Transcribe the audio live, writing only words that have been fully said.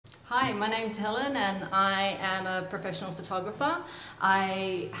Hi, my name's Helen and I am a professional photographer.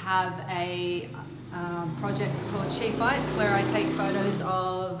 I have a project called She Fights where I take photos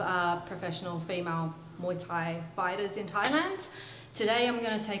of professional female Muay Thai fighters in Thailand. Today I'm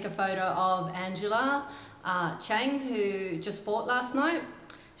going to take a photo of Angela Chang, who just fought last night.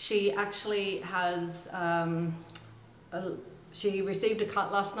 She actually has she received a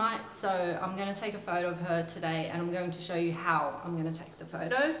cut last night, so I'm going to take a photo of her today and I'm going to show you how I'm going to take the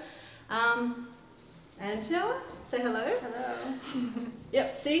photo. Angela, say hello. Hello.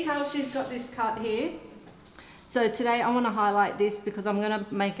 Yep, see how she's got this cut here? So today I want to highlight this because I'm going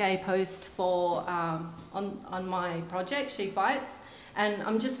to make a post for on my project, She Fights, and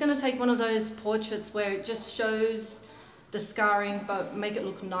I'm just going to take one of those portraits where it just shows the scarring but make it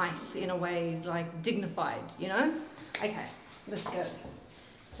look nice in a way, like dignified, you know? Okay, let's go.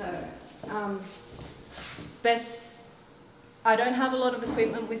 So, I don't have a lot of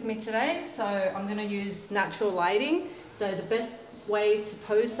equipment with me today, so I'm going to use natural lighting. So the best way to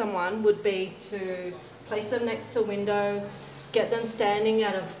pose someone would be to place them next to a window, get them standing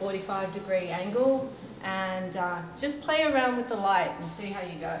at a 45-degree angle, and just play around with the light and see how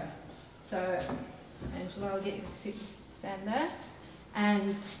you go. So Angela, I'll get you to stand there,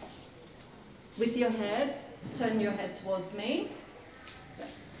 and with your head, turn your head towards me,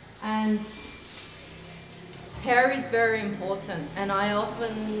 and hair is very important, and I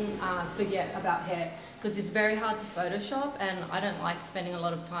often forget about hair because it's very hard to Photoshop and I don't like spending a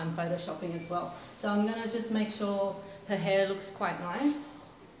lot of time Photoshopping as well. So I'm going to just make sure her hair looks quite nice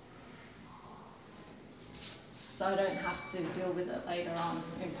so I don't have to deal with it later on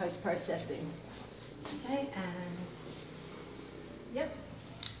in post-processing. Okay, and yep.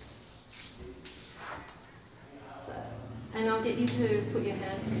 So, and I'll get you to put your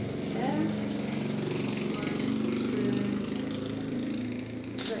hands there.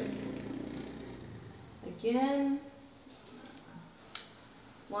 Again,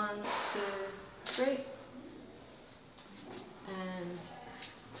 1, 2, 3, and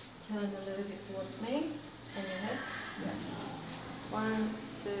turn a little bit towards me and your head. Yeah. 1,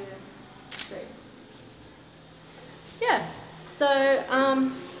 2, 3. Yeah. So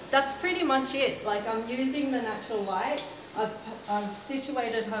that's pretty much it. Like, I'm using the natural light. I've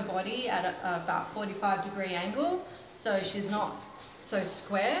situated her body at about 45-degree angle, so she's not so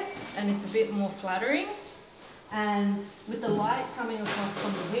square and it's a bit more flattering. And with the light coming across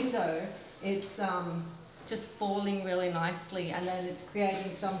from the window, it's just falling really nicely, and then it's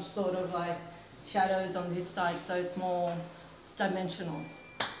creating some sort of like shadows on this side, so it's more dimensional.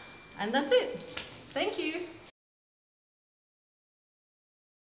 And that's it. Thank you.